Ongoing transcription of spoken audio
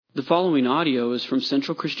The following audio is from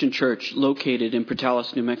Central Christian Church located in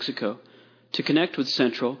Portales, New Mexico. To connect with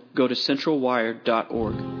Central, go to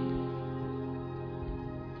centralwired.org.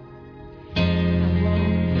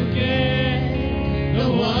 The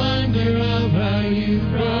wonder of how you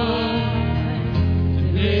brought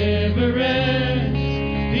deliverance,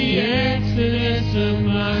 the exodus of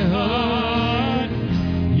my heart.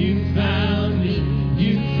 You found me,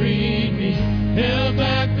 you freed me, held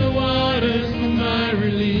back the waters for my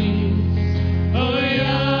release. Oh Yahweh,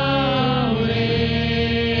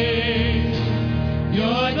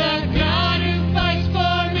 you're the God who fights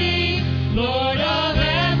for me, Lord of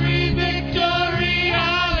every victory.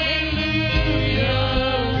 Hallelujah,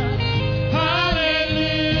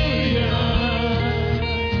 hallelujah.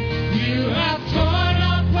 You have torn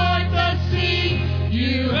apart the sea,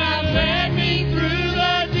 you have led me through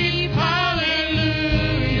the deep. Hallelujah,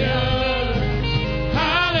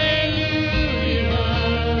 hallelujah.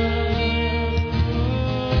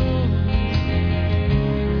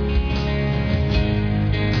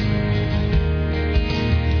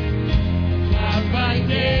 Cloud by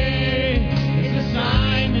day is a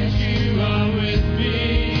sign that you are with me.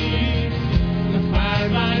 The fire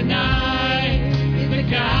by night is the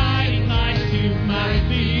guiding light to my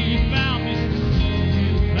feet. You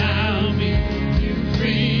found me, you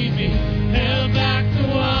freed me, held back the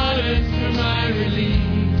waters for my release.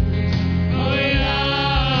 Oh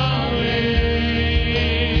Yahweh,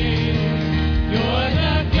 you're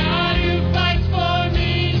the God who fights for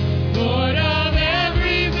me, Lord of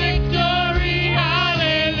every victory.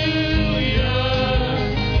 Hallelujah,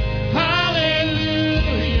 hallelujah.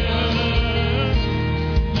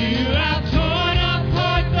 You have torn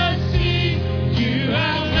apart the sea, you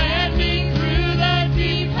have led me through the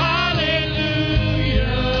deep. Hallelujah,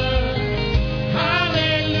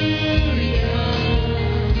 hallelujah.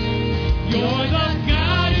 You're the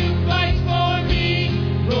God who fights for me,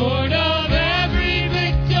 Lord of every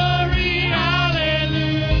victory. Hallelujah,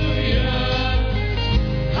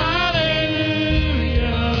 hallelujah.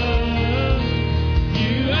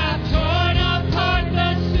 You have torn apart the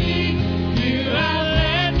sea, you have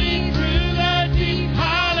led me through the deep.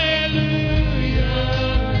 Hallelujah,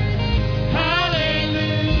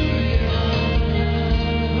 hallelujah.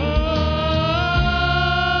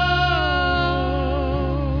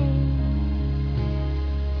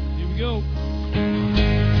 Here we go.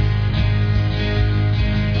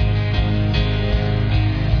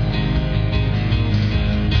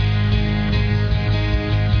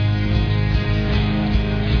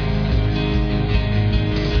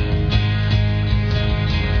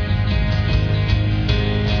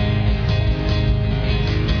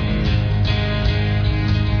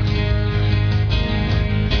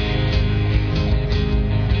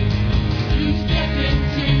 You stepped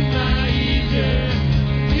into my Egypt,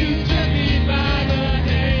 you took me by the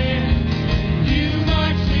hand, you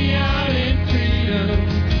marched me out in freedom,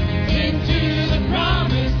 into the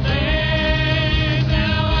promised land.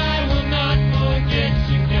 Now I will not forget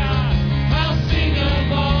you, God, I'll sing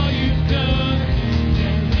of all you've done,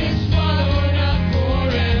 and be swallowed up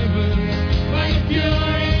forever by the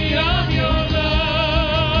fury of your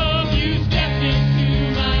love. You stepped into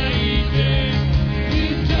my Egypt, you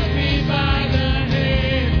took me by the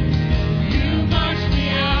hand, you marched me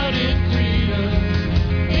out in freedom,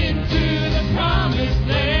 into the promised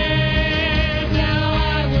land. Now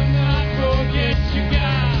I will not forget you,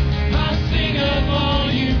 God, I'll sing of all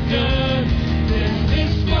you've done, then be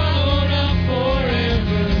swallowed up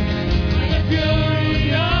forever by the fury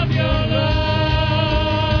of your love.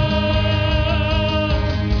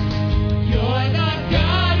 You're the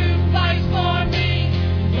God who fights for me,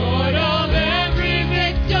 Lord of every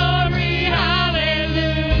victory.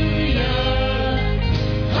 Hallelujah,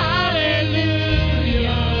 hallelujah.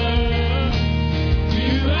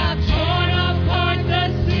 You have torn apart the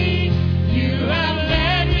sea, you have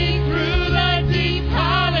led me through the deep.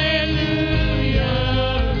 Hallelujah,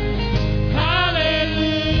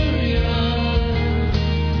 hallelujah.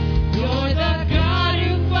 You're the God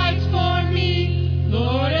who fights for me,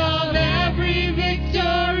 Lord of every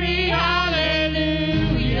victory.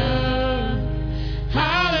 Hallelujah,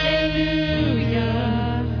 hallelujah.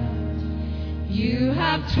 You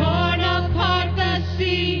have torn apart the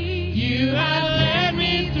sea, you have led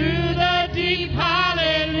me through the deep.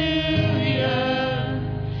 Hallelujah,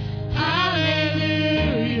 hallelujah.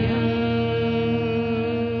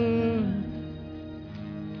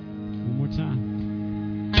 One more time.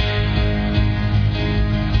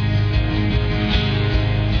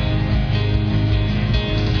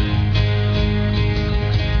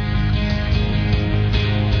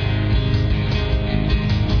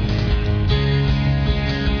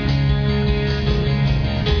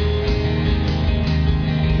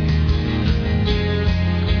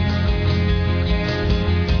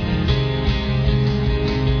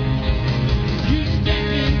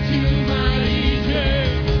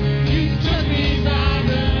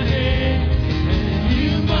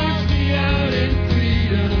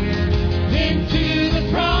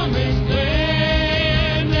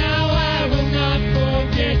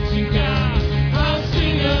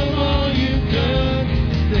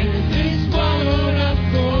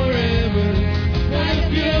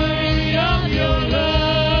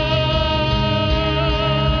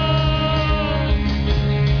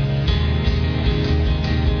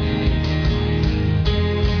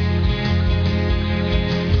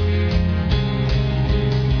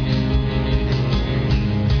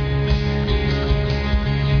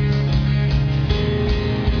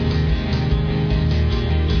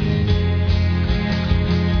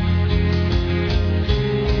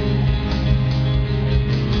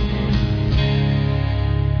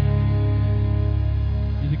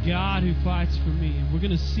 fights for me. And we're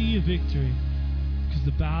going to see a victory because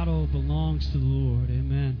the battle belongs to the Lord.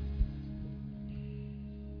 Amen.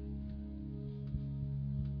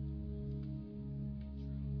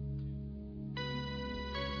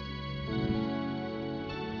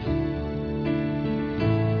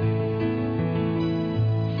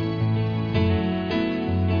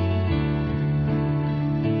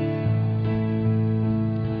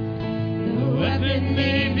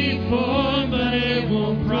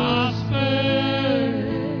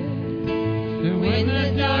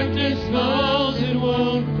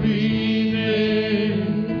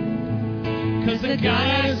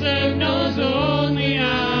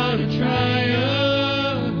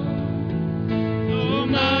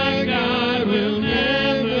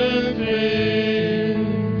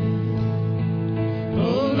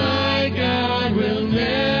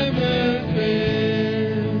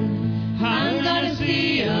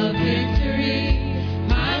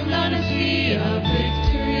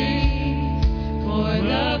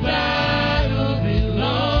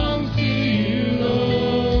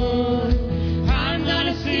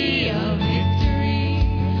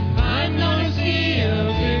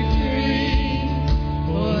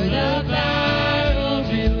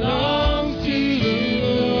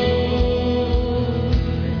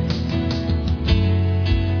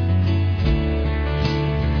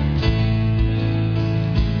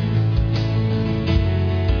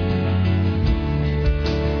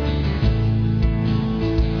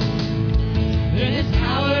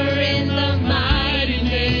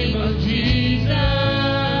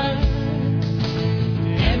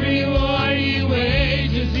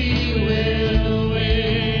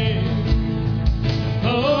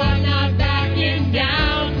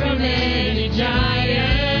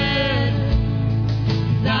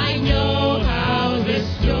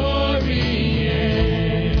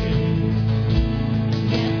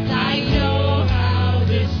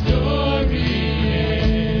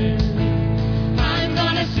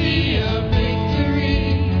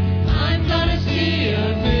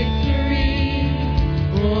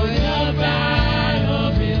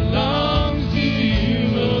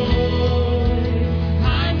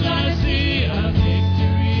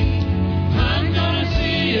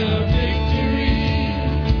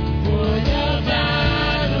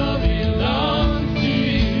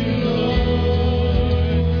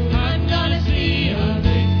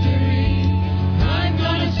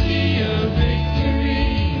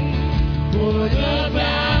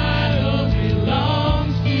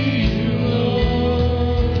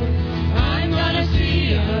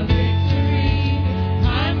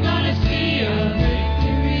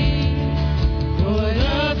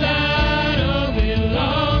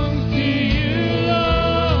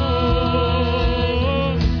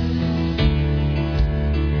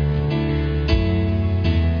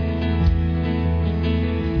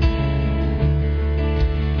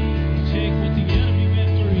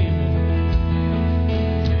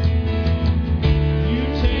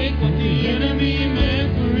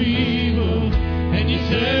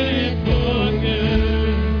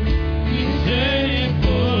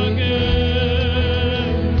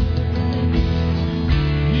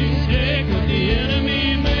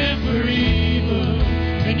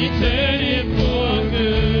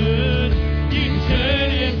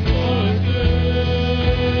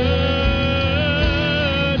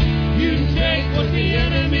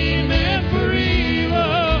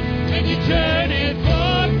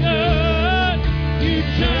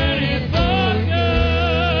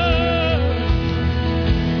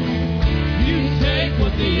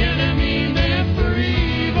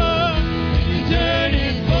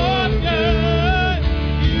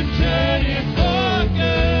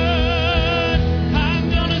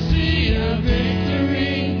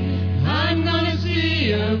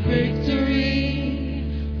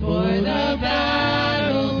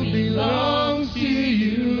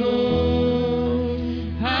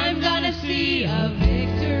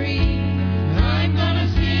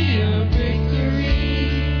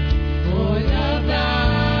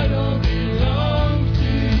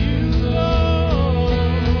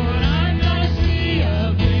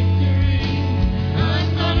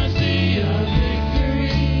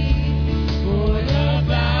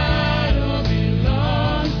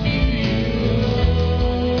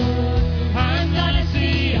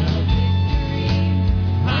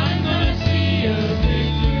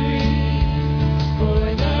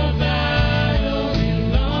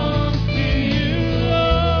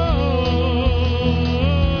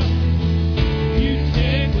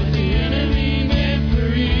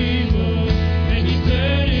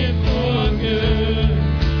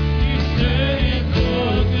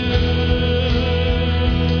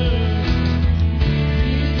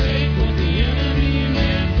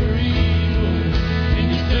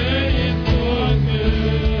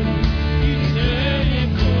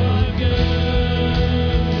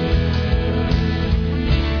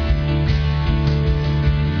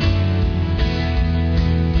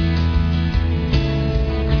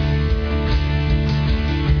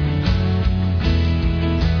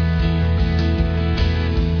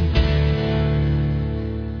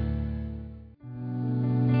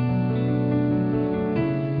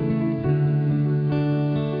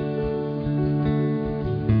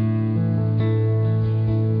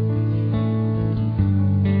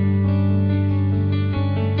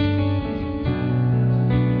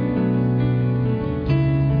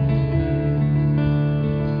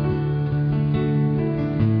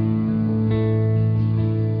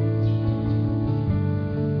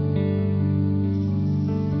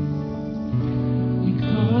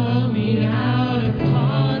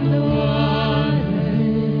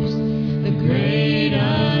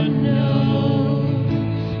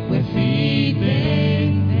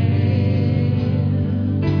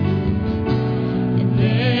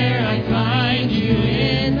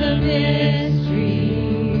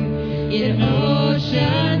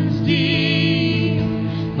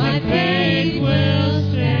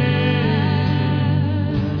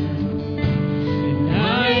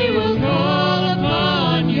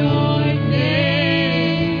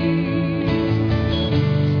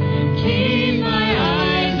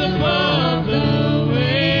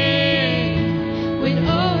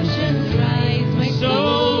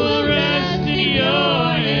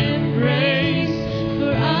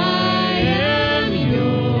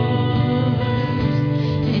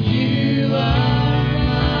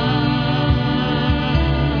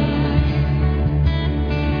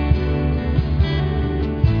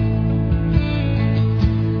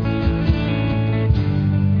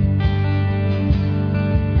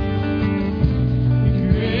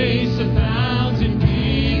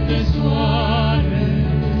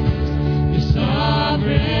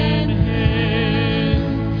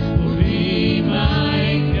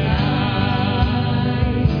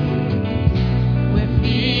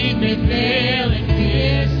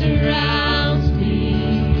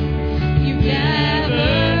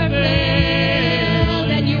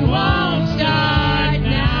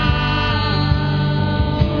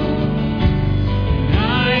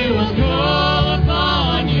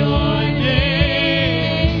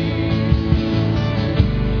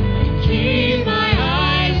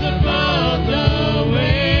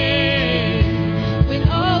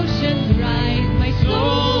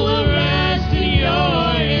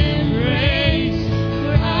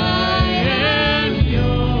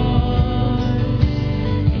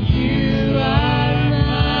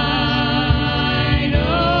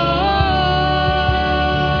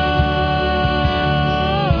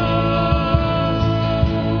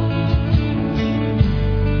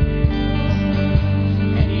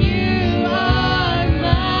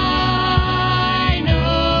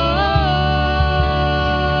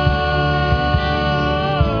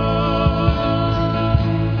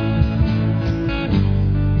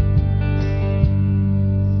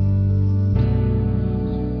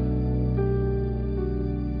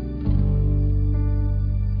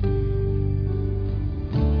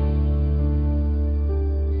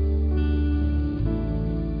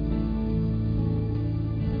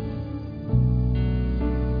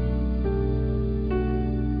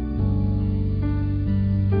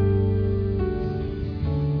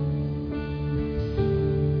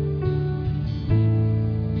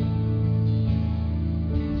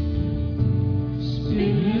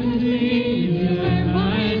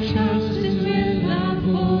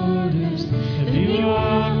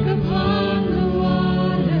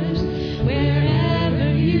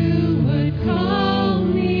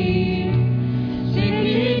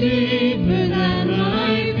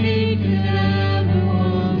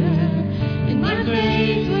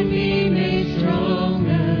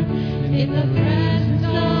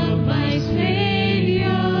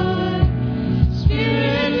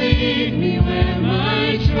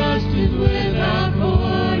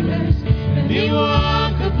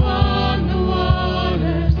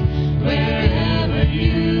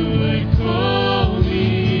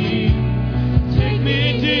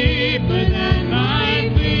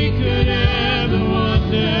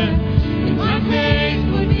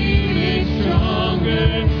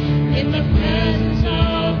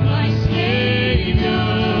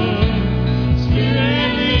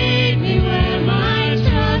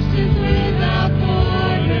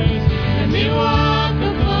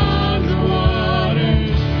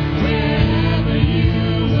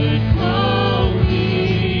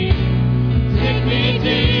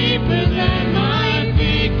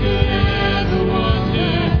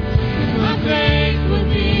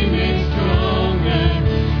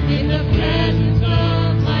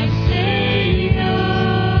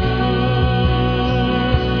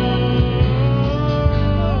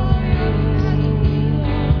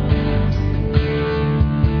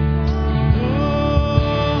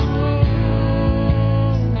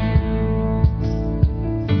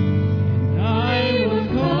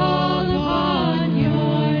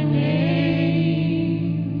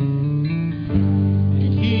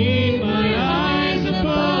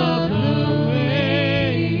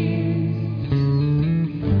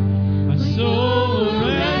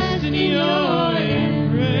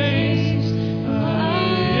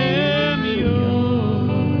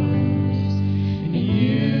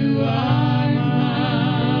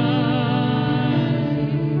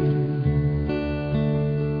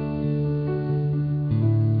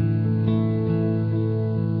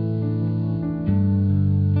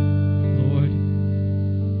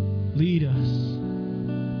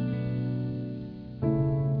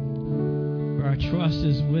 trust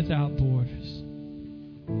is without borders.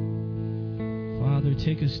 Father,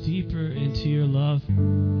 take us deeper into your love.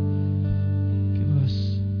 Give us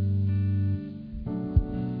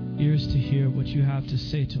ears to hear what you have to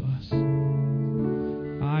say to us.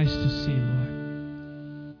 Eyes to see,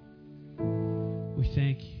 Lord. We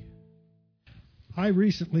thank you. I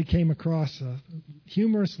recently came across a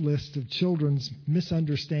humorous list of children's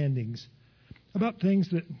misunderstandings about things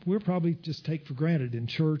that we'll probably just take for granted in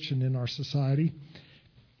church and in our society.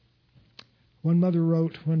 One mother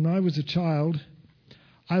wrote, "When I was a child,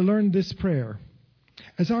 I learned this prayer.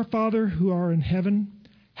 As our Father who art in heaven,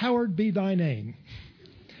 hallowed be thy name."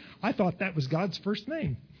 I thought that was God's first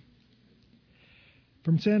name.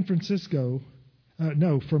 From San Francisco,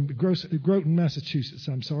 from Groton, Massachusetts,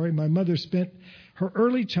 my mother spent her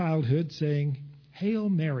early childhood saying, "Hail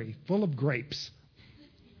Mary, full of grapes."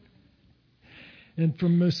 And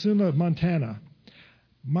from Missoula, Montana,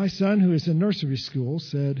 my son, who is in nursery school,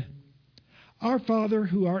 said, "Our Father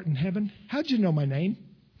who art in heaven, how'd you know my name?"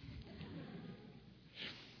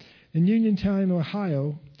 In Uniontown,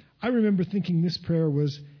 Ohio, I remember thinking this prayer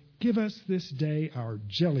was, "Give us this day our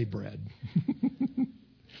jelly bread."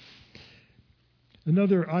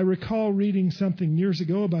 I recall reading something years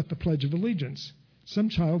ago about the Pledge of Allegiance. Some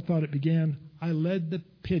child thought it began, "I led the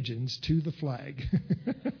pigeons to the flag."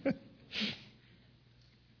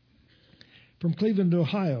 From Cleveland,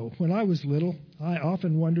 Ohio, when I was little, I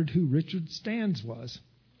often wondered who Richard Stans was.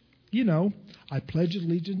 You know, I pledge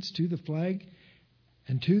allegiance to the flag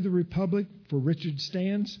and to the republic for Richard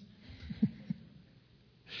Stans.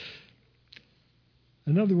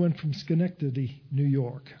 Another one from Schenectady, New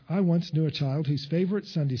York. I once knew a child whose favorite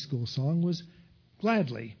Sunday school song was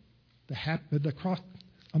Gladly, Gladly,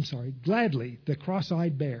 the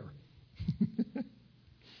Cross-Eyed Bear.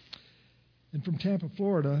 And from Tampa,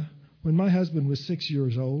 Florida, when my husband was 6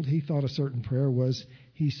 years old, he thought a certain prayer was,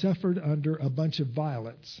 "He suffered under a bunch of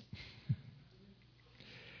violets."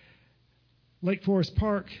 Lake Forest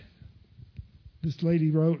Park, this lady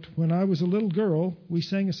wrote, "When I was a little girl, we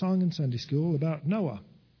sang a song in Sunday school about Noah.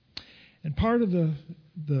 And part of the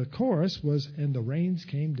chorus was, 'And the rains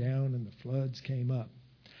came down and the floods came up.'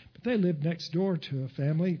 But they lived next door to a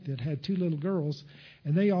family that had 2 little girls,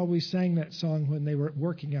 and they always sang that song when they were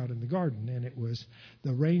working out in the garden. And it was,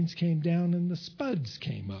 'The rains came down and the spuds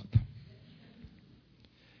came up.'"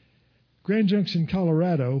 Grand Junction,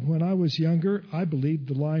 Colorado, when I was younger, I believed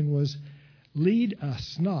the line was, "Lead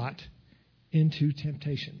us not into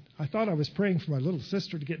temptation." I thought I was praying for my little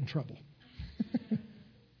sister to get in trouble.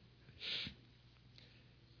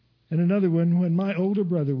 And another one, when my older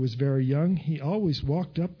brother was very young, he always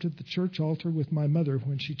walked up to the church altar with my mother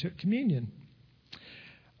when she took communion.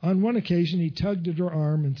 On one occasion, he tugged at her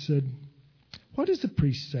arm and said, "What does the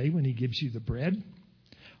priest say when he gives you the bread?"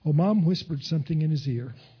 Oh, Mom whispered something in his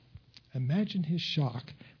ear. Imagine his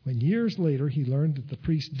shock when years later he learned that the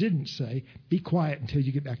priest didn't say, "Be quiet until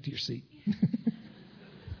you get back to your seat."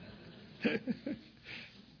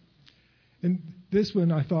 And this one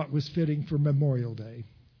I thought was fitting for Memorial Day.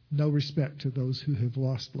 No respect to those who have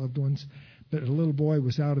lost loved ones, but a little boy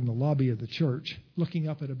was out in the lobby of the church looking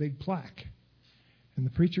up at a big plaque. And the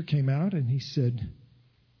preacher came out and he said,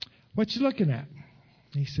 "What you looking at?"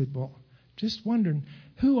 And he said, "Well, just wondering,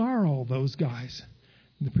 who are all those guys?"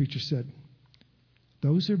 And the preacher said,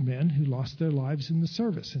 "Those are men who lost their lives in the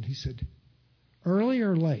service." And he said, "Early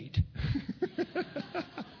or late?"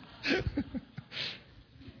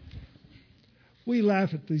 We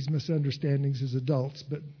laugh at these misunderstandings as adults,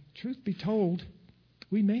 but truth be told,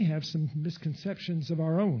 we may have some misconceptions of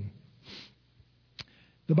our own.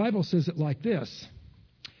 The Bible says it like this: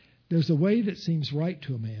 "There's a way that seems right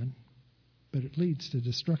to a man, but it leads to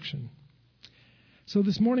destruction." So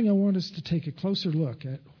this morning I want us to take a closer look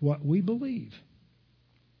at what we believe.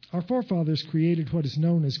 Our forefathers created what is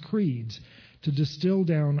known as creeds to distill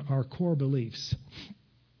down our core beliefs.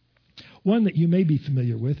 One that you may be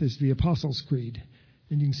familiar with is the Apostles' Creed,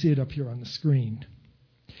 and you can see it up here on the screen.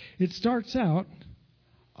 It starts out,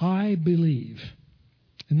 "I believe,"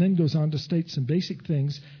 and then goes on to state some basic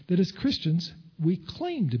things that as Christians we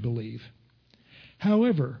claim to believe.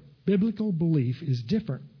 However, biblical belief is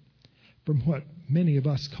different from what many of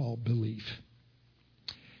us call belief.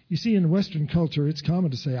 You see, in Western culture, it's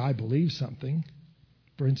common to say, "I believe something."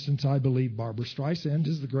 For instance, I believe Barbra Streisand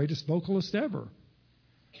is the greatest vocalist ever.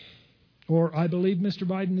 Or, "I believe Mr.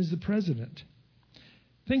 Biden is the president."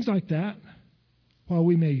 Things like that, while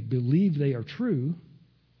we may believe they are true,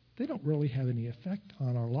 they don't really have any effect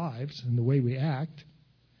on our lives and the way we act.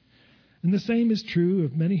 And the same is true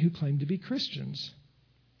of many who claim to be Christians.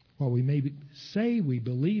 While we may say we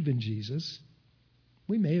believe in Jesus,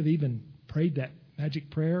 we may have even prayed that magic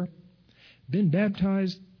prayer, been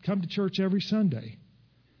baptized, come to church every Sunday.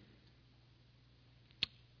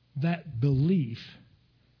 That belief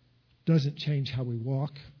doesn't change how we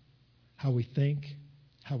walk, how we think,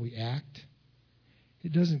 how we act.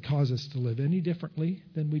 It doesn't cause us to live any differently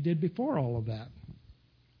than we did before all of that.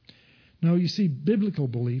 Now, you see, biblical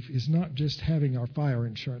belief is not just having our fire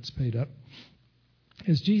insurance paid up.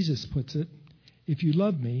 As Jesus puts it, if you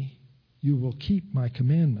love me, you will keep my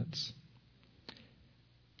commandments.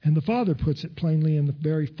 And the Father puts it plainly in the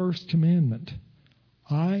very first commandment.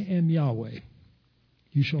 I am Yahweh.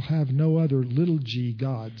 You shall have no other little g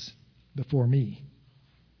gods before me.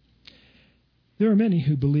 There are many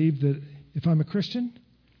who believe that if I'm a Christian,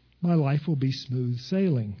 my life will be smooth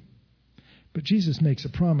sailing. But Jesus makes a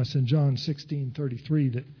promise in John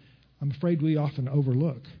 16:33 that I'm afraid we often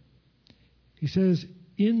overlook. He says,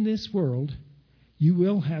 in this world, you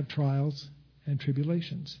will have trials and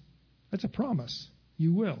tribulations. That's a promise.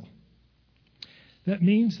 You will. That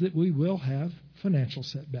means that we will have financial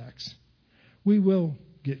setbacks. We will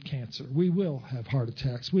get cancer. We will have heart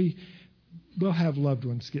attacks. We will have loved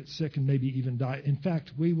ones get sick and maybe even die. In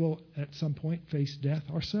fact, we will at some point face death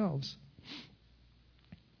ourselves.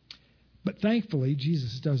 But thankfully,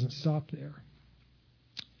 Jesus doesn't stop there.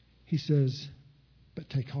 He says, but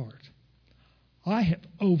take heart. I have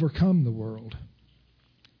overcome the world.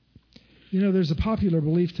 You know, there's a popular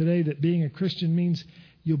belief today that being a Christian means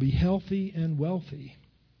you'll be healthy and wealthy.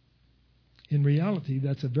 In reality,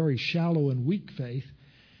 that's a very shallow and weak faith,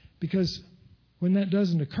 because when that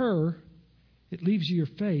doesn't occur, it leaves your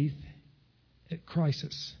faith at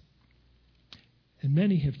crisis. And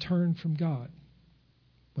many have turned from God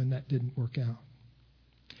when that didn't work out.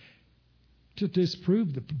 To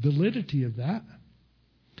disprove the validity of that,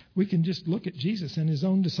 we can just look at Jesus and his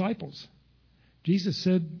own disciples. Jesus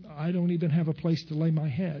said, I don't even have a place to lay my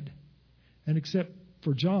head. And except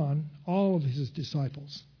for John, all of his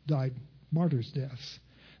disciples died martyrs' deaths.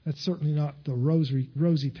 That's certainly not the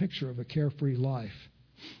rosy picture of a carefree life.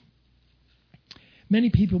 Many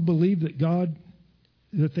people believe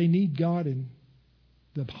that they need God in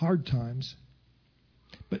the hard times,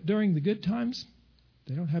 but during the good times,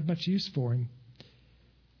 they don't have much use for him.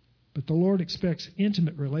 But the Lord expects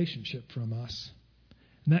intimate relationship from us.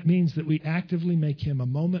 And that means that we actively make him a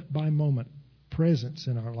moment-by-moment presence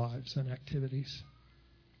in our lives and activities.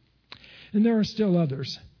 And there are still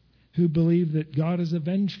others who believe that God is a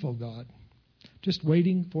vengeful God, just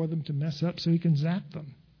waiting for them to mess up so he can zap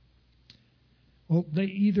them. Well, they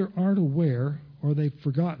either aren't aware or they've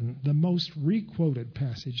forgotten the most re-quoted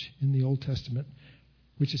passage in the Old Testament,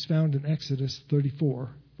 which is found in Exodus 34,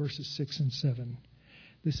 verses 6 and 7.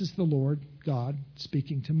 This is the Lord God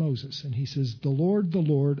speaking to Moses. And he says, the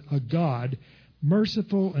Lord, a God,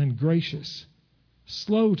 merciful and gracious,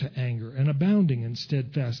 slow to anger and abounding in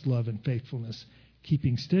steadfast love and faithfulness,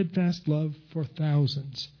 keeping steadfast love for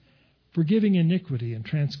thousands, forgiving iniquity and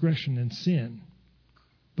transgression and sin,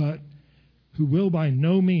 but who will by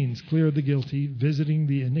no means clear the guilty, visiting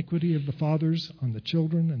the iniquity of the fathers on the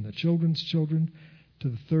children and the children's children to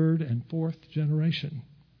the third and fourth generation.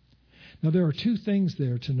 Now, there are two things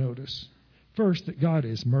there to notice. First, that God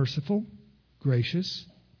is merciful, gracious,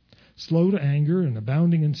 slow to anger, and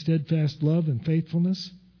abounding in steadfast love and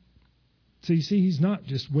faithfulness. So you see, he's not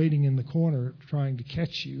just waiting in the corner trying to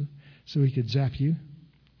catch you so he could zap you.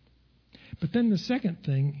 But then the second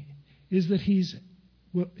thing is that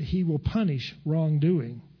he will punish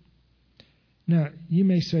wrongdoing. Now, you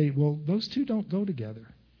may say, well, those two don't go together.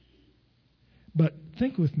 But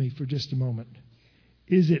think with me for just a moment.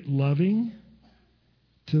 Is it loving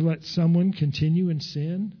to let someone continue in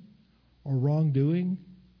sin or wrongdoing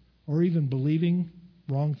or even believing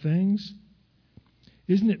wrong things?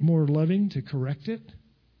 Isn't it more loving to correct it?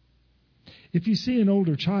 If you see an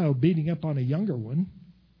older child beating up on a younger one,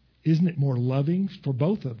 isn't it more loving for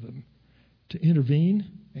both of them to intervene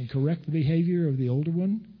and correct the behavior of the older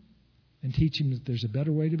one and teach him that there's a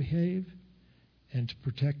better way to behave and to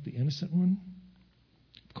protect the innocent one?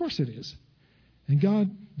 Of course it is. And God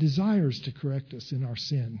desires to correct us in our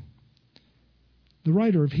sin. The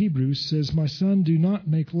writer of Hebrews says, my son, do not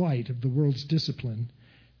make light of the world's discipline,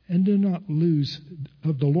 and do not lose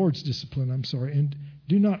of the Lord's discipline, and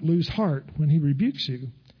do not lose heart when he rebukes you,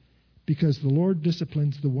 because the Lord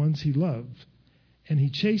disciplines the ones he loves, and he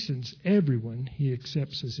chastens everyone he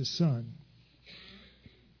accepts as his son.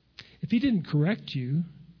 If he didn't correct you,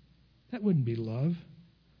 that wouldn't be love.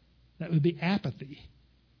 That would be apathy.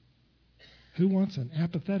 Who wants an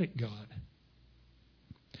apathetic God?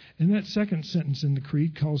 And that second sentence in the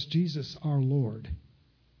Creed calls Jesus our Lord.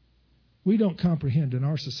 We don't comprehend in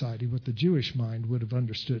our society what the Jewish mind would have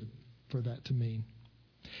understood for that to mean.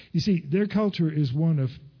 You see, their culture is one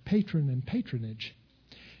of patron and patronage.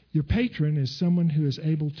 Your patron is someone who is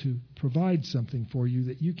able to provide something for you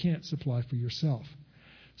that you can't supply for yourself.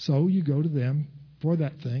 So you go to them for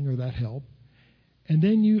that thing or that help, and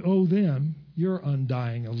then you owe them your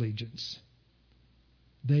undying allegiance.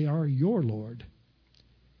 They are your Lord.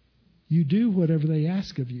 You do whatever they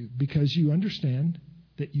ask of you because you understand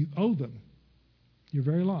that you owe them your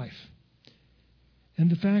very life. And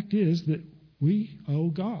the fact is that we owe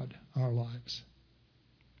God our lives.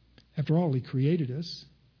 After all, He created us.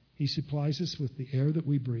 He supplies us with the air that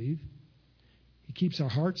we breathe. He keeps our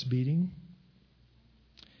hearts beating.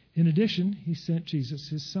 In addition, He sent Jesus,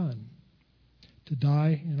 His Son, to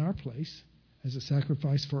die in our place as a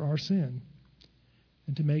sacrifice for our sin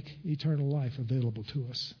and to make eternal life available to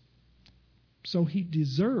us. So He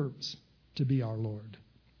deserves to be our Lord.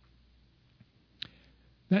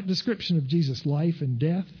 That description of Jesus' life and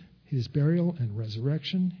death, His burial and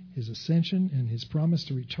resurrection, His ascension, and His promise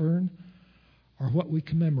to return are what we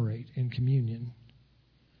commemorate in communion.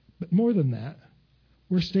 But more than that,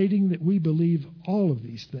 we're stating that we believe all of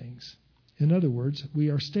these things. In other words, we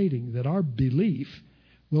are stating that our belief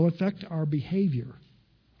will affect our behavior,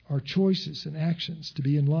 our choices and actions to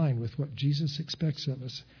be in line with what Jesus expects of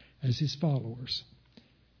us as His followers.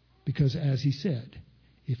 Because as He said,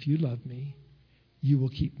 if you love me, you will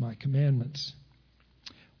keep my commandments.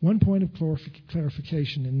 One point of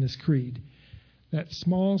clarification in this creed, that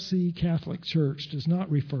small c Catholic Church does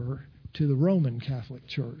not refer to the Roman Catholic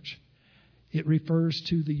Church. It refers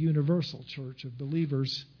to the universal church of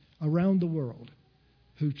believers around the world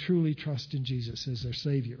who truly trust in Jesus as their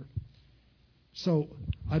Savior. So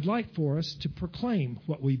I'd like for us to proclaim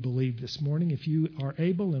what we believe this morning. If you are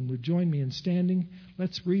able and would join me in standing,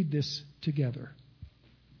 let's read this together.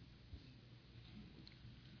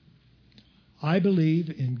 I believe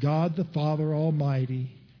in God the Father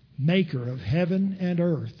Almighty, maker of heaven and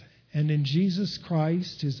earth, and in Jesus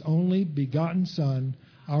Christ, His only begotten Son,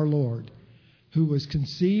 our Lord, who was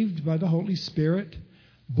conceived by the Holy Spirit,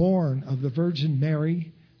 born of the Virgin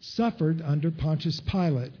Mary, suffered under Pontius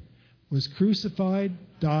Pilate, was crucified,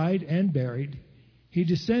 died, and buried. He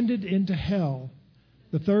descended into hell.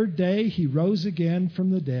 The third day He rose again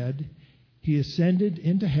from the dead. He ascended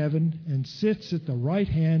into heaven and sits at the right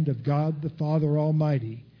hand of God the Father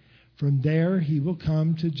Almighty. From there He will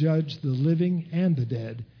come to judge the living and the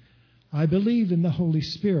dead. I believe in the Holy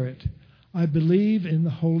Spirit. I believe in the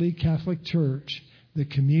Holy Catholic Church, the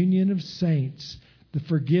communion of saints, the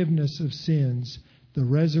forgiveness of sins, the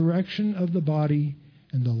resurrection of the body,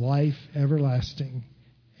 and the life everlasting.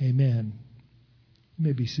 Amen. You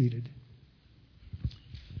may be seated.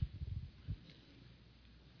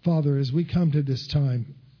 Father, as we come to this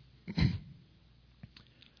time,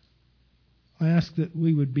 I ask that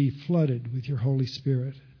we would be flooded with your Holy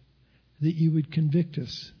Spirit, that you would convict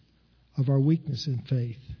us of our weakness in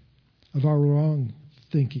faith, of our wrong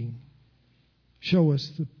thinking. Show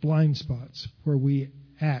us the blind spots where we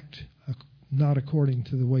act not according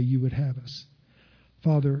to the way you would have us.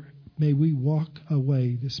 Father, may we walk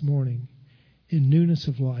away this morning in newness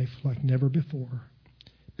of life like never before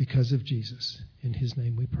because of Jesus. In His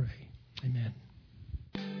name we pray. Amen.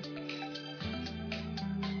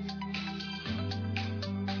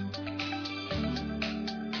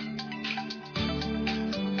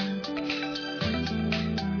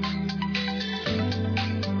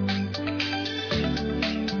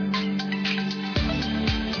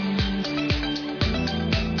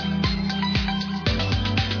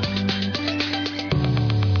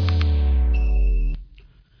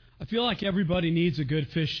 I feel like everybody needs a good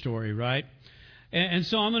fish story, right? And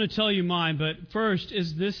so I'm going to tell you mine, but first,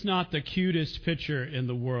 is this not the cutest picture in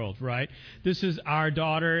the world, right? This is our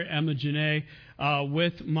daughter, Emma Janae,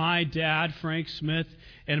 with my dad, Frank Smith,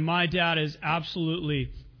 and my dad is absolutely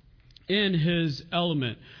in his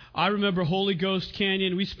element. I remember Holy Ghost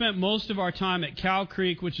Canyon. We spent most of our time at Cow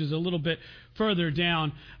Creek, which is a little bit further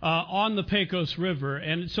down on the Pecos River.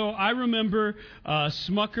 And so I remember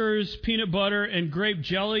Smucker's peanut butter and grape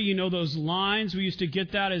jelly, you know, those lines. We used to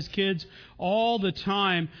get that as kids all the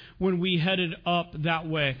time when we headed up that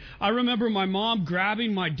way. I remember my mom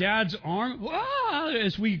grabbing my dad's arm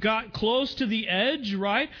as we got close to the edge,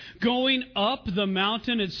 right? Going up the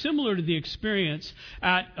mountain. It's similar to the experience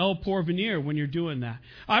at El Porvenir when you're doing that.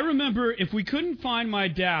 I remember if we couldn't find my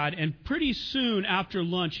dad, and pretty soon after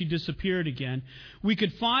lunch he disappeared again, we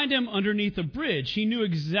could find him underneath a bridge. He knew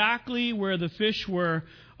exactly where the fish were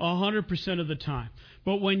 100% of the time.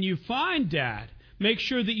 But when you find Dad, make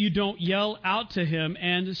sure that you don't yell out to him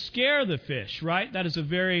and scare the fish, right? That is a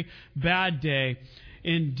very bad day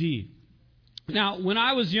indeed. Now, when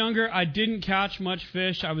I was younger, I didn't catch much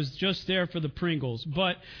fish. I was just there for the Pringles.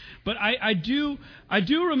 But I do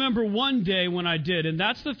remember one day when I did, and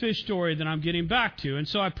that's the fish story that I'm getting back to. And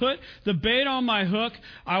so I put the bait on my hook.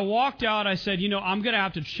 I walked out. I said, I'm going to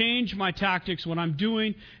have to change my tactics. What I'm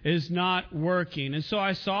doing is not working. And so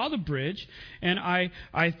I saw the bridge, and I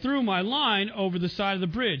threw my line over the side of the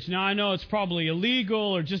bridge. Now, I know it's probably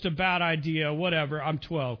illegal or just a bad idea, whatever. I'm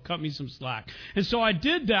 12. Cut me some slack. And so I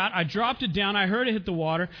did that. I dropped it down. I heard it hit the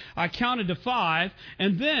water. I counted to 5,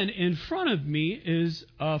 and then in front of me is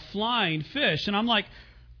a flying fish. And I'm like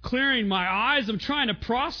clearing my eyes. I'm trying to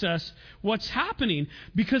process what's happening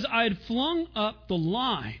because I had flung up the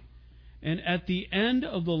line. And at the end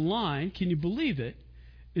of the line, can you believe it,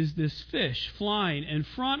 is this fish flying in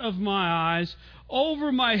front of my eyes,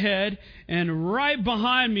 over my head, and right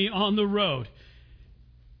behind me on the road.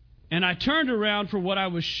 And I turned around for what I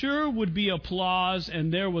was sure would be applause,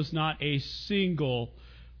 and there was not a single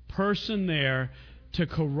person there to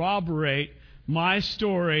corroborate my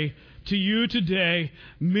story to you today.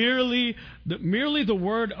 Merely the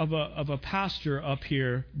word of a pastor up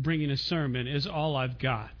here bringing a sermon is all I've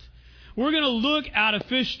got. We're going to look at a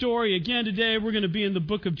fish story again today. We're going to be in the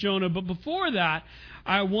book of Jonah. But before that,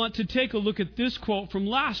 I want to take a look at this quote from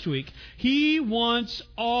last week. He wants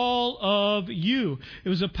all of you. It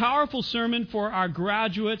was a powerful sermon for our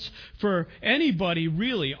graduates, for anybody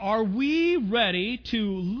really. Are we ready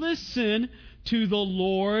to listen to the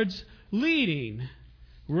Lord's leading?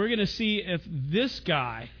 We're going to see if this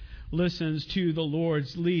guy listens to the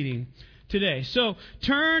Lord's leading today. So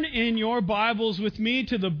turn in your Bibles with me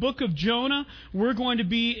to the book of Jonah. We're going to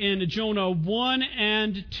be in Jonah 1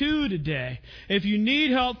 and 2 today. If you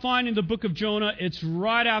need help finding the book of Jonah, it's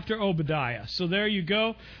right after Obadiah. So there you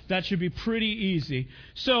go. That should be pretty easy.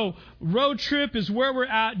 So road trip is where we're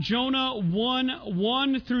at. Jonah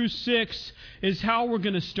 1 through 6 is how we're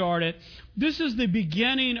going to start it. This is the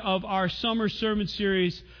beginning of our summer sermon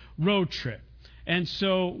series, Road Trip. And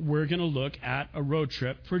so we're going to look at a road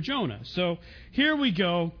trip for Jonah. So here we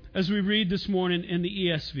go as we read this morning in the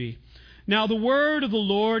ESV. Now the word of the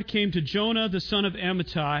Lord came to Jonah, the son of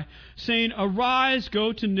Amittai, saying, Arise,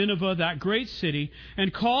 go to Nineveh, that great city,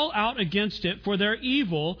 and call out against it, for their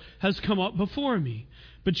evil has come up before me.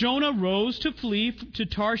 But Jonah rose to flee to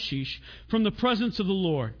Tarshish from the presence of the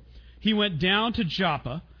Lord. He went down to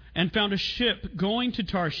Joppa and found a ship going to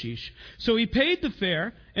Tarshish. So he paid the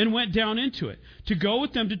fare and went down into it, to go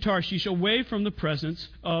with them to Tarshish, away from the presence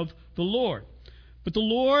of the Lord. But the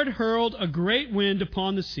Lord hurled a great wind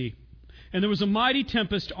upon the sea, and there was a mighty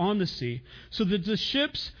tempest on the sea, so that the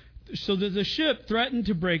ship threatened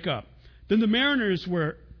to break up. Then the mariners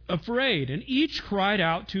were afraid, and each cried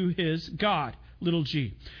out to his God, little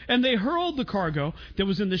g. And they hurled the cargo that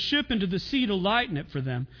was in the ship into the sea to lighten it for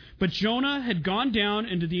them. But Jonah had gone down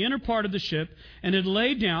into the inner part of the ship and had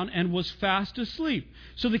laid down and was fast asleep.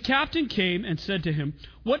 So the captain came and said to him,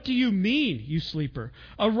 What do you mean, you sleeper?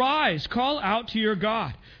 Arise, call out to your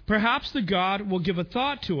God. Perhaps the God will give a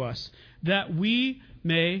thought to us that we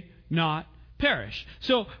may not perish.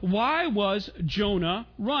 So why was Jonah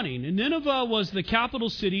running? And Nineveh was the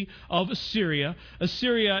capital city of Assyria.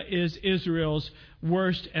 Assyria is Israel's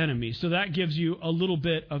worst enemy. So that gives you a little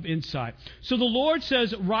bit of insight. So the Lord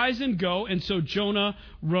says, Rise and go. And so Jonah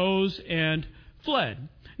rose and fled.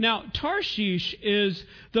 Now, Tarshish is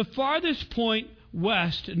the farthest point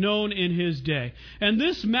west known in his day. And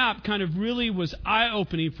this map kind of really was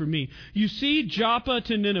eye-opening for me. You see Joppa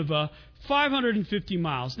to Nineveh, 550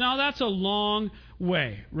 miles. Now, that's a long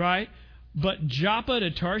way, right? But Joppa to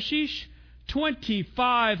Tarshish,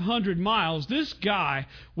 2,500 miles. This guy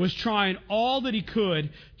was trying all that he could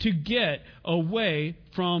to get away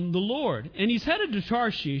from the Lord. And he's headed to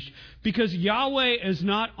Tarshish because Yahweh is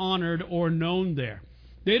not honored or known there.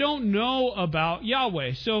 They don't know about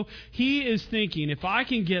Yahweh. So he is thinking, if I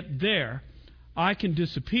can get there, I can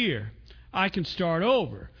disappear. I can start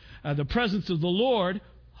over. The presence of the Lord,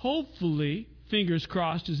 hopefully, fingers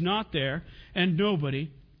crossed, is not there, and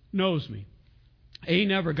nobody knows me. He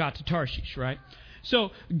never got to Tarshish, right?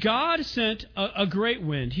 So God sent a great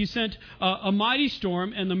wind. He sent a mighty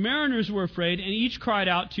storm, and the mariners were afraid, and each cried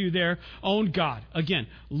out to their own God. Again,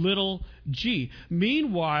 little g.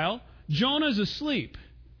 Meanwhile, Jonah's asleep.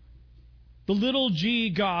 The little g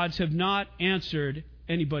gods have not answered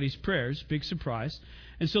anybody's prayers. Big surprise.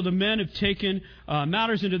 And so the men have taken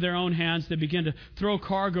matters into their own hands. They begin to throw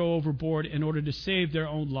cargo overboard in order to save their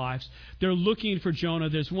own lives. They're looking for Jonah.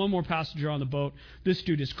 There's one more passenger on the boat. This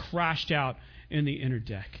dude is crashed out in the inner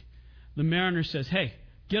deck. The mariner says, Hey,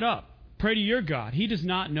 get up. Pray to your God. He does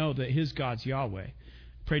not know that his God's Yahweh.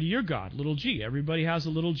 Pray to your God, little g. Everybody has a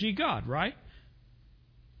little g God, right?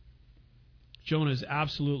 Jonah is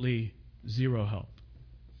absolutely zero help.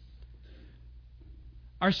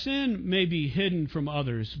 Our sin may be hidden from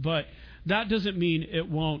others, but that doesn't mean it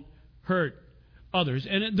won't hurt others.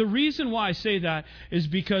 And the reason why I say that is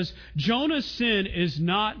because Jonah's sin is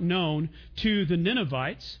not known to the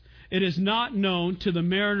Ninevites. It is not known to the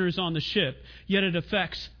mariners on the ship, yet it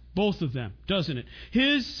affects both of them, doesn't it?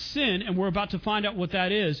 His sin, and we're about to find out what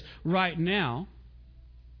that is right now,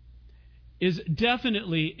 is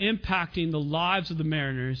definitely impacting the lives of the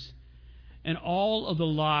mariners, and all of the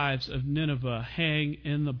lives of Nineveh hang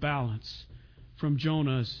in the balance from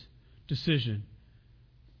Jonah's decision.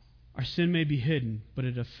 Our sin may be hidden, but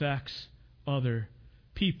it affects other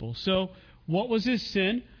people. So, what was his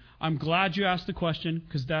sin? I'm glad you asked the question,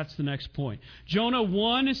 because that's the next point. Jonah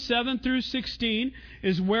 1, 7 through 16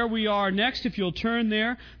 is where we are next. If you'll turn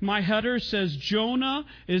there, my header says, Jonah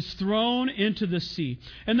is thrown into the sea.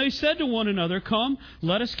 And they said to one another, Come,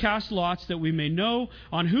 let us cast lots, that we may know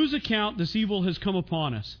on whose account this evil has come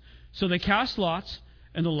upon us. So they cast lots,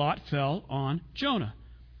 and the lot fell on Jonah.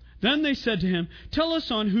 Then they said to him, Tell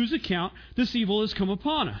us on whose account this evil has come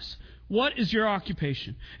upon us. What is your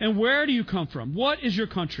occupation? And where do you come from? What is your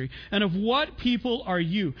country? And of what people are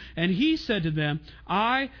you? And he said to them,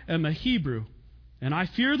 I am a Hebrew, and I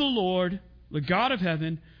fear the Lord, the God of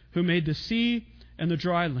heaven, who made the sea and the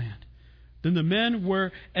dry land. Then the men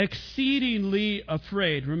were exceedingly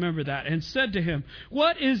afraid, remember that, and said to him,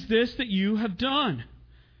 What is this that you have done?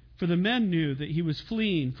 For the men knew that he was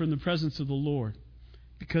fleeing from the presence of the Lord,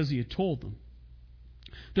 because he had told them.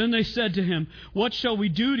 Then they said to him, What shall we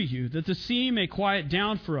do to you, that the sea may quiet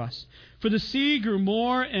down for us? For the sea grew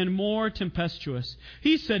more and more tempestuous.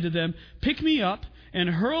 He said to them, Pick me up and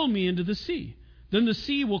hurl me into the sea. Then the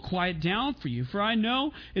sea will quiet down for you, for I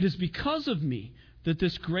know it is because of me that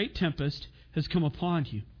this great tempest has come upon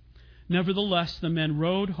you. Nevertheless, the men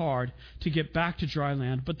rowed hard to get back to dry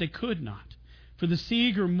land, but they could not, for the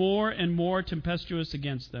sea grew more and more tempestuous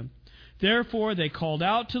against them. Therefore they called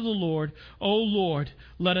out to the Lord, O Lord,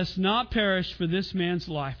 let us not perish for this man's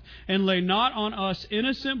life, and lay not on us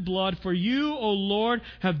innocent blood, for you, O Lord,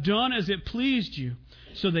 have done as it pleased you.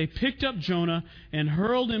 So they picked up Jonah and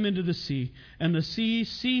hurled him into the sea, and the sea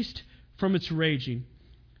ceased from its raging.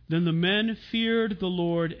 Then the men feared the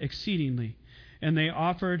Lord exceedingly, and they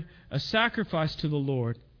offered a sacrifice to the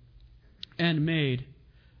Lord and made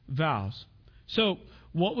vows. So,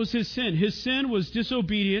 what was his sin? His sin was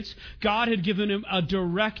disobedience. God had given him a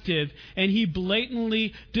directive, and he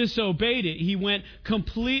blatantly disobeyed it. He went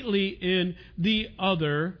completely in the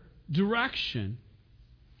other direction.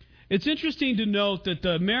 It's interesting to note that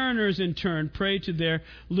the mariners in turn prayed to their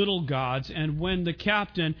little gods, and when the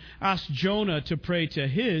captain asked Jonah to pray to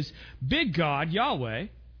his big God, Yahweh,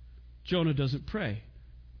 Jonah doesn't pray.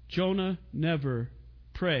 Jonah never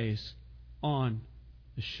prays on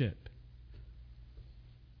the ship.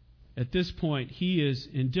 At this point, he is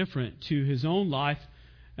indifferent to his own life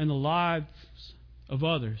and the lives of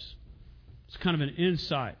others. It's kind of an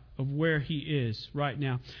insight of where he is right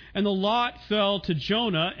now. And the lot fell to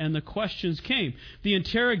Jonah, and the questions came. The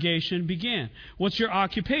interrogation began. What's your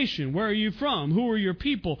occupation? Where are you from? Who are your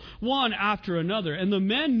people? One after another. And the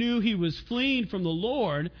men knew he was fleeing from the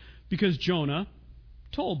Lord because Jonah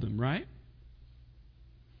told them, right?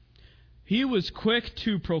 He was quick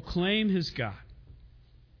to proclaim his God,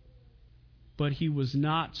 but he was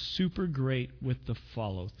not super great with the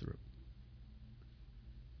follow-through.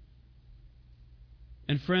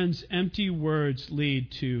 And friends, empty words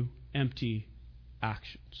lead to empty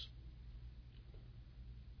actions.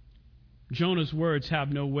 Jonah's words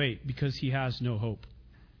have no weight because he has no hope.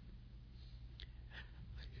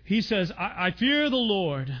 He says, I fear the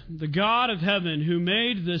Lord, the God of heaven, who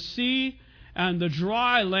made the sea and the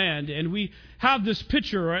dry land. And we have this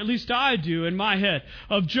picture, or at least I do in my head,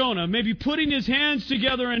 of Jonah maybe putting his hands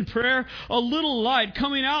together in prayer, a little light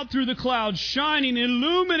coming out through the clouds, shining,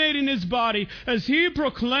 illuminating his body as he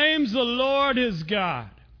proclaims the Lord his God.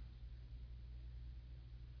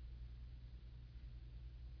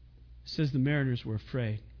 It says the mariners were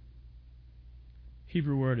afraid.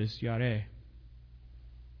 Hebrew word is yareh.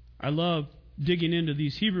 I love digging into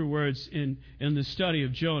these Hebrew words in the study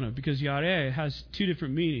of Jonah, because yareh has two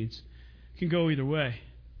different meanings. It can go either way.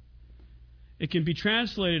 It can be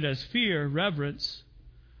translated as fear, reverence,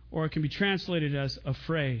 or it can be translated as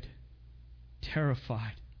afraid,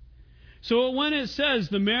 terrified. So when it says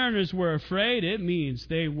the mariners were afraid, it means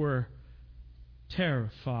they were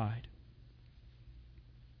terrified.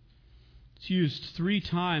 It's used 3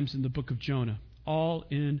 times in the book of Jonah, all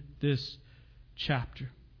in this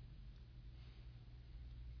chapter.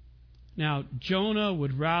 Now, Jonah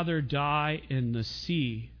would rather die in the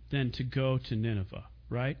sea than to go to Nineveh,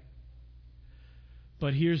 right?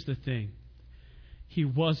 But here's the thing. He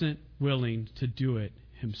wasn't willing to do it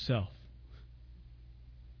himself.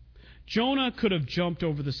 Jonah could have jumped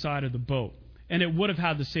over the side of the boat, and it would have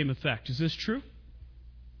had the same effect. Is this true?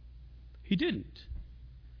 He didn't.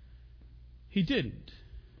 He didn't.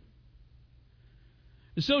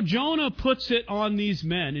 And so Jonah puts it on these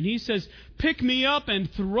men, and he says, "Pick me up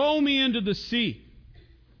and throw me into the sea."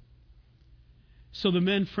 So the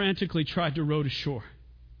men frantically tried to row to shore.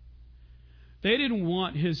 They didn't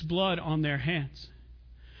want his blood on their hands.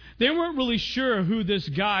 They weren't really sure who this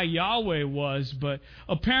guy Yahweh was, but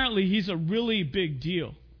apparently he's a really big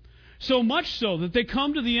deal. So much so that they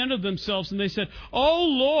come to the end of themselves and they said, "Oh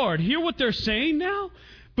Lord," hear what they're saying now?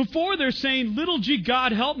 Before they're saying, "Little g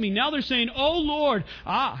God help me." Now they're saying, "Oh Lord,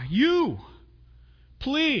 you,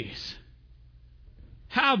 please,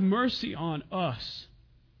 have mercy on us.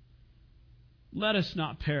 Let us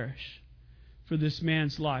not perish for this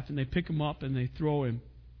man's life." And they pick him up and they throw him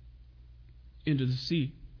into the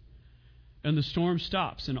sea. And the storm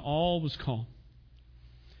stops and all was calm.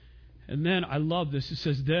 And then, I love this, it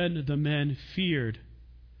says, then the men feared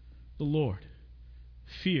the Lord.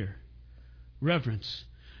 Fear. Reverence.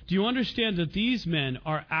 Do you understand that these men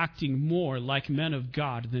are acting more like men of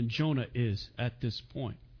God than Jonah is at this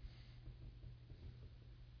point?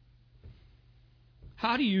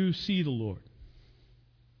 How do you see the Lord?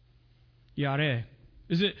 Yareh.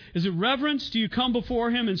 Is it reverence? Do you come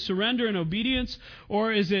before Him in surrender and obedience?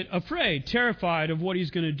 Or is it afraid, terrified of what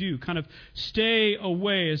He's going to do? Kind of stay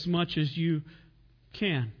away as much as you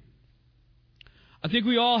can. I think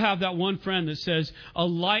we all have that one friend that says, "A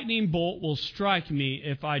lightning bolt will strike me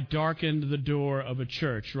if I darken the door of a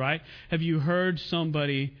church," right? Have you heard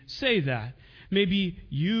somebody say that? Maybe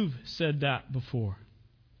you've said that before.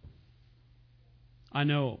 I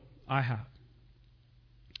know I have.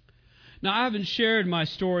 Now, I haven't shared my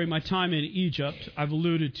story, my time in Egypt. I've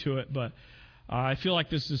alluded to it, but I feel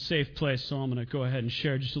like this is a safe place, so I'm going to go ahead and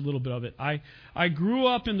share just a little bit of it. I grew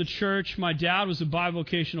up in the church. My dad was a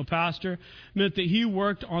bivocational pastor. Meant that he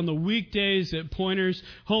worked on the weekdays at Pointers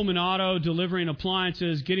Home and Auto, delivering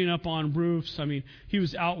appliances, getting up on roofs. I mean, he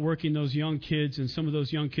was out working those young kids, and some of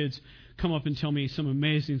those young kids come up and tell me some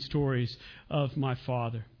amazing stories of my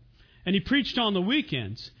father. And he preached on the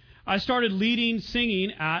weekends. I started leading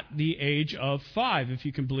singing at the age of 5, if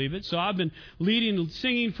you can believe it. So I've been leading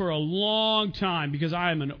singing for a long time because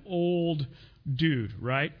I am an old dude,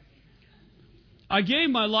 right? I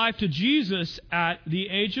gave my life to Jesus at the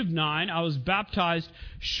age of 9. I was baptized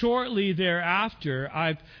shortly thereafter.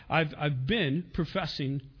 I've been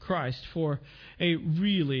professing Christ for a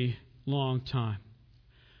really long time.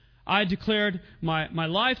 I declared my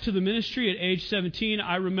life to the ministry at age 17.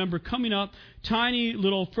 I remember coming up, tiny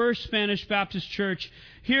little First Spanish Baptist church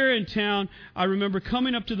here in town. I remember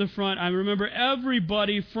coming up to the front. I remember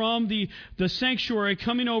everybody from the sanctuary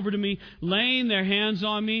coming over to me, laying their hands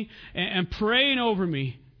on me and praying over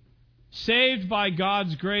me. Saved by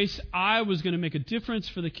God's grace, I was going to make a difference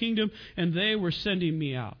for the kingdom, and they were sending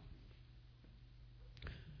me out.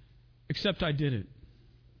 Except I didn't.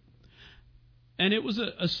 And it was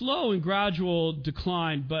a slow and gradual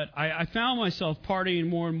decline, but I found myself partying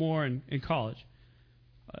more and more in college,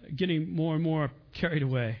 getting more and more carried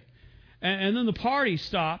away. And then the party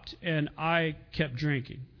stopped, and I kept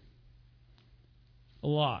drinking. A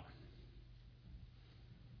lot.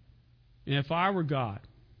 And if I were God,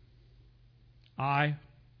 I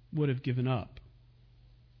would have given up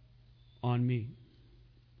on me.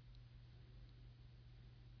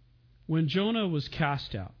 When Jonah was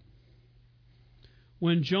cast out,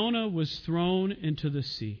 when Jonah was thrown into the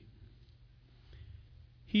sea,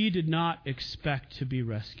 he did not expect to be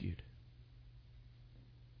rescued.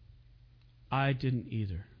 I didn't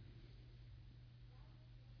either.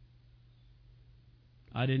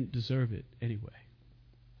 I didn't deserve it anyway.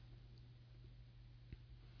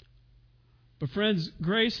 But friends,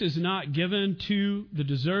 grace is not given to the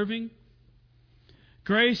deserving.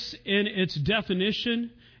 Grace, in its definition,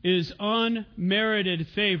 is unmerited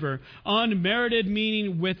favor. Unmerited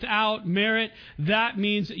meaning without merit. That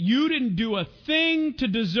means you didn't do a thing to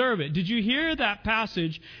deserve it. Did you hear that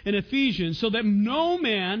passage in Ephesians? So that no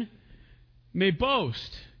man may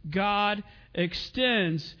boast. God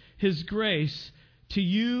extends His grace to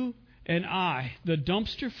you and I, the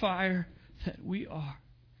dumpster fire that we are.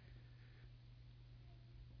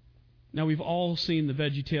 Now, we've all seen the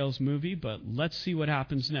VeggieTales movie, but let's see what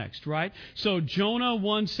happens next, right? So Jonah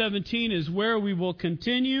 1:17 is where we will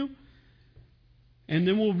continue. And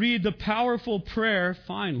then we'll read the powerful prayer,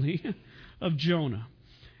 finally, of Jonah.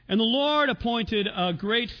 And the Lord appointed a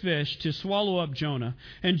great fish to swallow up Jonah.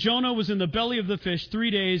 And Jonah was in the belly of the fish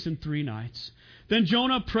 3 days and 3 nights. Then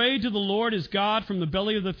Jonah prayed to the Lord his God from the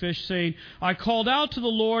belly of the fish, saying, I called out to the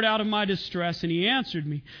Lord out of my distress, and he answered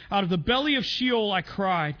me. Out of the belly of Sheol I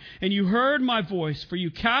cried, and you heard my voice, for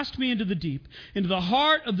you cast me into the deep, into the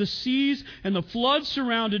heart of the seas, and the floods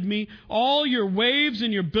surrounded me. All your waves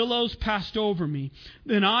and your billows passed over me.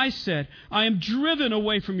 Then I said, I am driven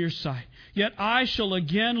away from your sight, yet I shall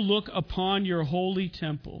again look upon your holy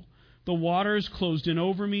temple. The waters closed in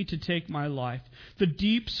over me to take my life. The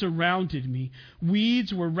deep surrounded me.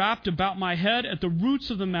 Weeds were wrapped about my head at the roots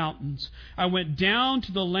of the mountains. I went down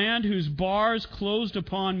to the land whose bars closed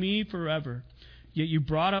upon me forever. Yet you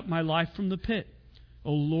brought up my life from the pit,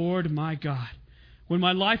 O Lord my God. When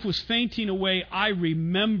my life was fainting away, I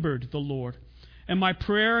remembered the Lord, and my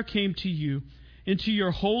prayer came to you, into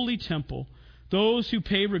your holy temple. Those who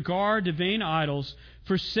pay regard to vain idols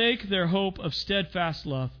forsake their hope of steadfast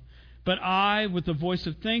love. But I, with the voice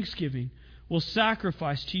of thanksgiving, will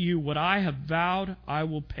sacrifice to you what I have vowed I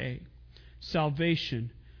will pay.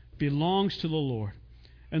 Salvation belongs to the Lord.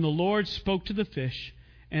 And the Lord spoke to the fish,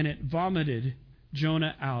 and it vomited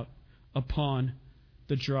Jonah out upon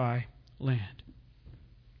the dry land.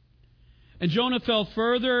 And Jonah fell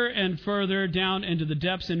further and further down into the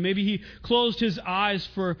depths, and maybe he closed his eyes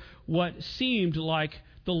for what seemed like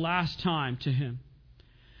the last time to him.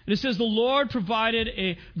 And it says, the Lord provided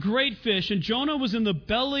a great fish, and Jonah was in the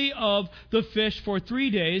belly of the fish for 3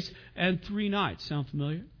 days and 3 nights. Sound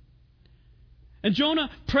familiar? And Jonah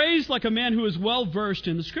prays like a man who is well versed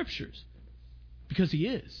in the Scriptures, because he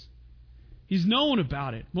is. He's known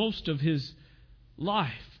about it most of his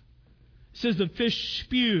life. It says the fish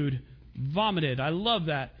spewed, vomited, I love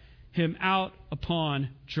that, him out upon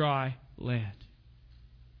dry land.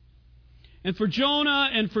 And for Jonah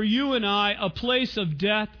and for you and I, a place of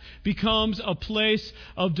death becomes a place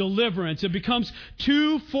of deliverance. It becomes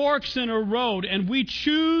 2 forks in a road, and we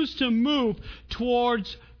choose to move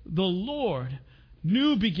towards the Lord.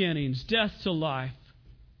 New beginnings, death to life,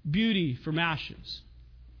 beauty from ashes.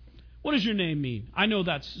 What does your name mean? I know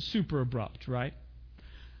that's super abrupt, right?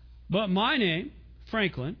 But my name,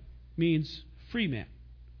 Franklin, means free man.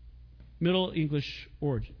 Middle English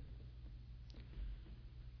origin.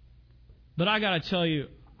 But I got to tell you,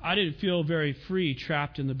 I didn't feel very free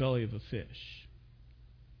trapped in the belly of a fish.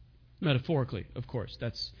 Metaphorically, of course.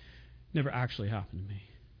 That's never actually happened to me.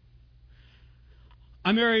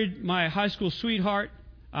 I married my high school sweetheart.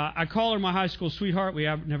 I call her my high school sweetheart. We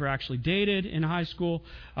have never actually dated in high school.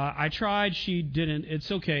 I tried. She didn't. It's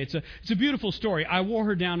okay. It's a beautiful story. I wore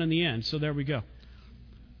her down in the end, so there we go.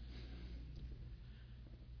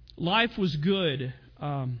 Life was good.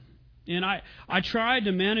 And I tried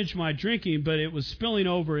to manage my drinking, but it was spilling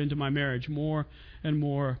over into my marriage more and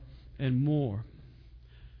more and more.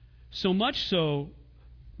 So much so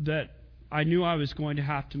that I knew I was going to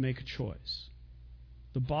have to make a choice.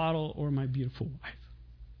 The bottle or my beautiful wife.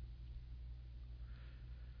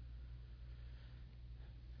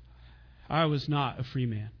 I was not a free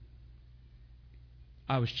man.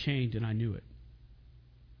 I was chained, and I knew it.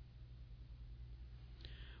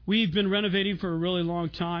 We've been renovating for a really long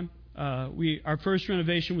time. Our first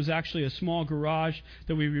renovation was actually a small garage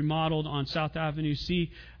that we remodeled on South Avenue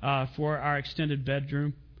C for our extended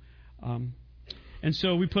bedroom. And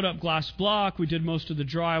so we put up glass block. We did most of the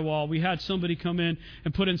drywall. We had somebody come in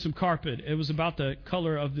and put in some carpet. It was about the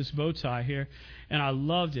color of this bow tie here. And I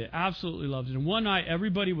loved it, absolutely loved it. And one night,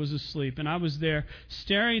 everybody was asleep, and I was there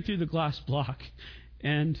staring through the glass block.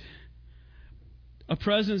 And a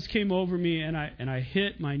presence came over me, and I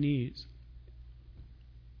hit my knees.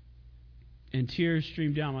 And tears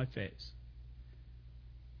streamed down my face.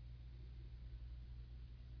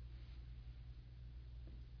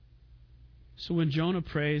 So when Jonah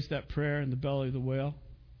prays that prayer in the belly of the whale,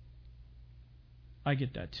 I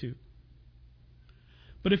get that too.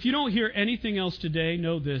 But if you don't hear anything else today,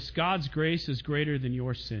 know this: God's grace is greater than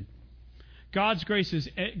your sin. God's grace is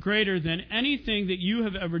greater than anything that you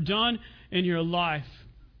have ever done in your life.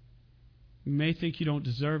 You may think you don't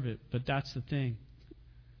deserve it, but that's the thing.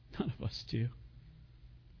 None of us do.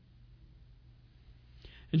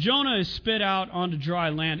 And Jonah is spit out onto dry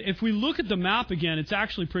land. If we look at the map again, it's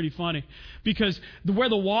actually pretty funny, because where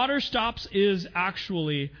the water stops is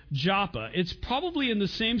actually Joppa. It's probably in the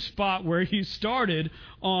same spot where he started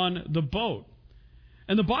on the boat.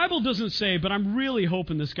 And the Bible doesn't say, but I'm really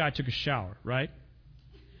hoping this guy took a shower, right?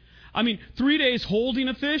 I mean, 3 days holding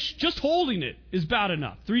a fish, just holding it is bad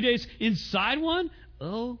enough. 3 days inside one?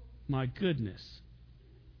 Oh, my goodness.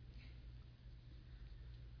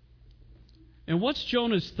 And what's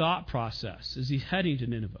Jonah's thought process as he's heading to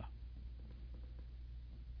Nineveh?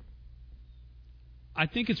 I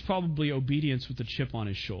think it's probably obedience with a chip on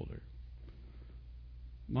his shoulder.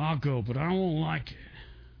 I'll go, but I won't like it.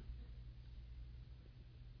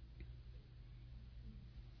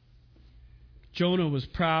 Jonah was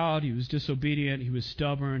proud, he was disobedient, he was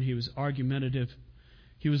stubborn, he was argumentative,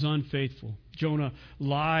 he was unfaithful. Jonah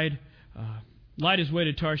lied his way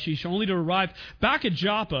to Tarshish, only to arrive back at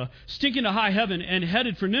Joppa, stinking to high heaven, and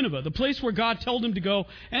headed for Nineveh, the place where God told him to go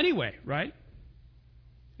anyway, right?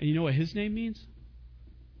 And you know what his name means?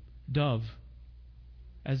 Dove,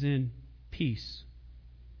 as in peace.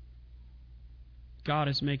 God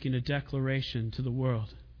is making a declaration to the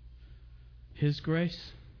world. His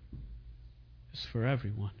grace is for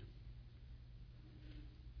everyone.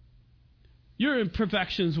 Your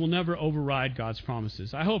imperfections will never override God's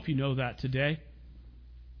promises. I hope you know that today.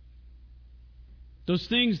 Those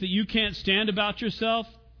things that you can't stand about yourself,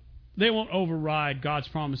 they won't override God's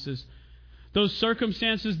promises. Those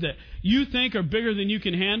circumstances that you think are bigger than you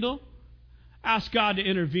can handle, ask God to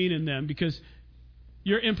intervene in them, because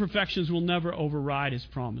your imperfections will never override His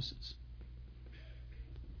promises.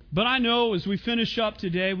 But I know as we finish up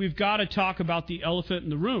today, we've got to talk about the elephant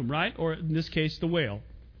in the room, right? Or in this case, the whale.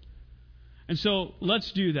 And so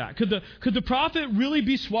let's do that. Could the prophet really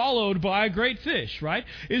be swallowed by a great fish, right?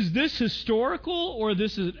 Is this historical or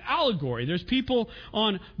this is an allegory? There's people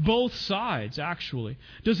on both sides, actually.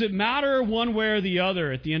 Does it matter one way or the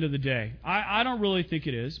other at the end of the day? I don't really think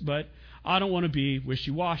it is, but I don't want to be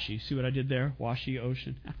wishy-washy. See what I did there? Washy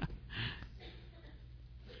ocean.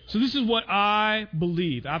 So this is what I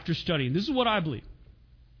believe after studying. This is what I believe.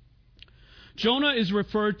 Jonah is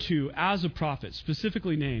referred to as a prophet,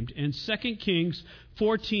 specifically named in 2 Kings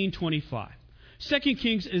 14:25. 2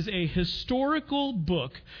 Kings is a historical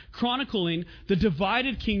book chronicling the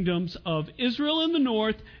divided kingdoms of Israel in the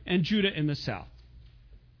north and Judah in the south.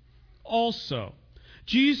 Also,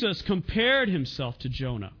 Jesus compared himself to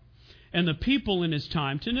Jonah and the people in his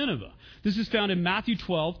time to Nineveh. This is found in Matthew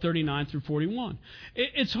 12:39 through 41.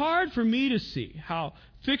 It's hard for me to see how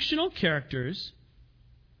fictional characters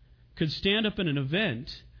could stand up in an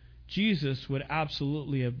event Jesus would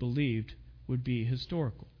absolutely have believed would be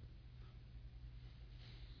historical.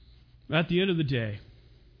 At the end of the day,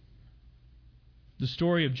 the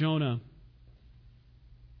story of Jonah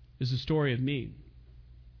is the story of me.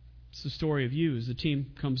 It's the story of you as the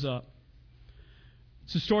team comes up.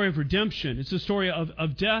 It's a story of redemption. It's a story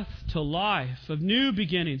of death to life, of new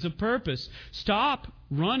beginnings, of purpose. Stop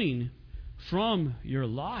running from your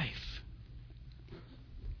life.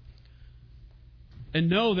 And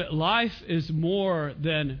know that life is more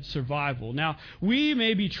than survival. Now, we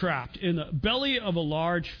may be trapped in the belly of a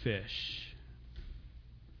large fish,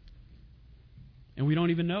 and we don't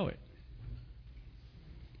even know it.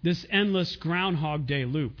 This endless Groundhog Day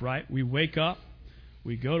loop, right? We wake up,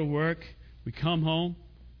 we go to work, we come home,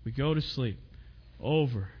 we go to sleep,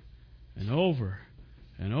 over and over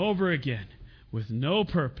and over again, with no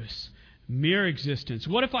purpose, mere existence.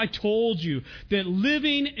 What if I told you that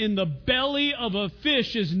living in the belly of a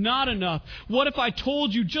fish is not enough? What if I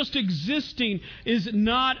told you just existing is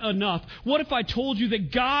not enough? What if I told you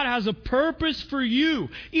that God has a purpose for you,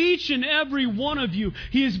 each and every one of you?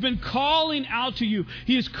 He has been calling out to you.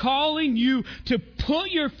 He is calling you to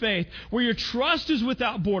put your faith where your trust is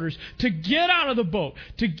without borders, to get out of the boat,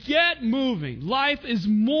 to get moving. Life is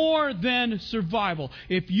more than survival.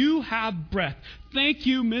 If you have breath, thank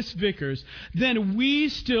you, Miss Vickers, then we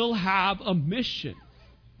still have a mission.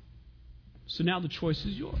 So now the choice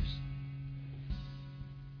is yours.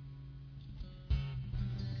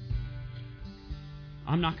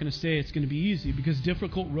 I'm not going to say it's going to be easy, because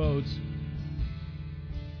difficult roads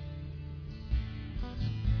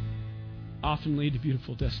often lead to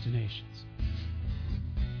beautiful destinations.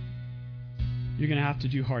 You're going to have to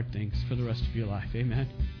do hard things for the rest of your life. Amen.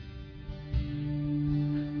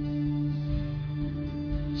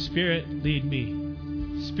 Spirit, lead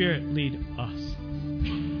me. Spirit, lead us.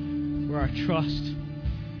 Where our trust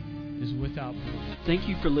is without borders. Thank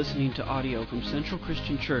you for listening to audio from Central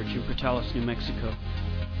Christian Church in Portales, New Mexico.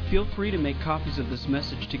 Feel free to make copies of this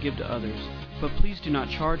message to give to others, but please do not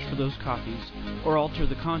charge for those copies or alter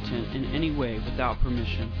the content in any way without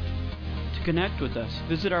permission. To connect with us,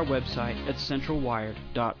 visit our website at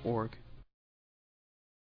centralwired.org.